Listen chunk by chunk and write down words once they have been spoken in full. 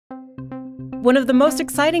One of the most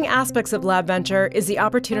exciting aspects of LabVenture is the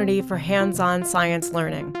opportunity for hands-on science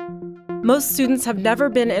learning. Most students have never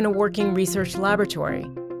been in a working research laboratory,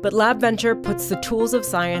 but LabVenture puts the tools of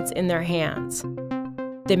science in their hands.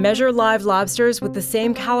 They measure live lobsters with the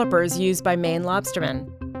same calipers used by Maine lobstermen.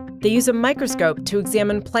 They use a microscope to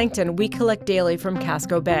examine plankton we collect daily from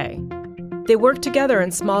Casco Bay. They work together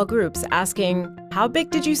in small groups, asking, "How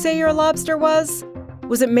big did you say your lobster was?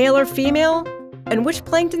 Was it male or female? And which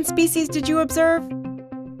plankton species did you observe?"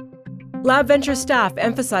 LabVenture staff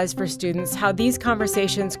emphasize for students how these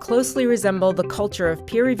conversations closely resemble the culture of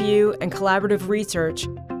peer review and collaborative research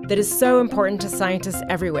that is so important to scientists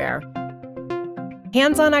everywhere.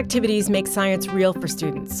 Hands-on activities make science real for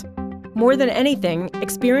students. More than anything,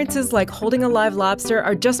 experiences like holding a live lobster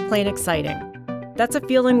are just plain exciting. That's a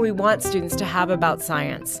feeling we want students to have about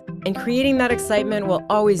science, and creating that excitement will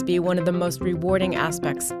always be one of the most rewarding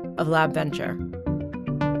aspects of LabVenture.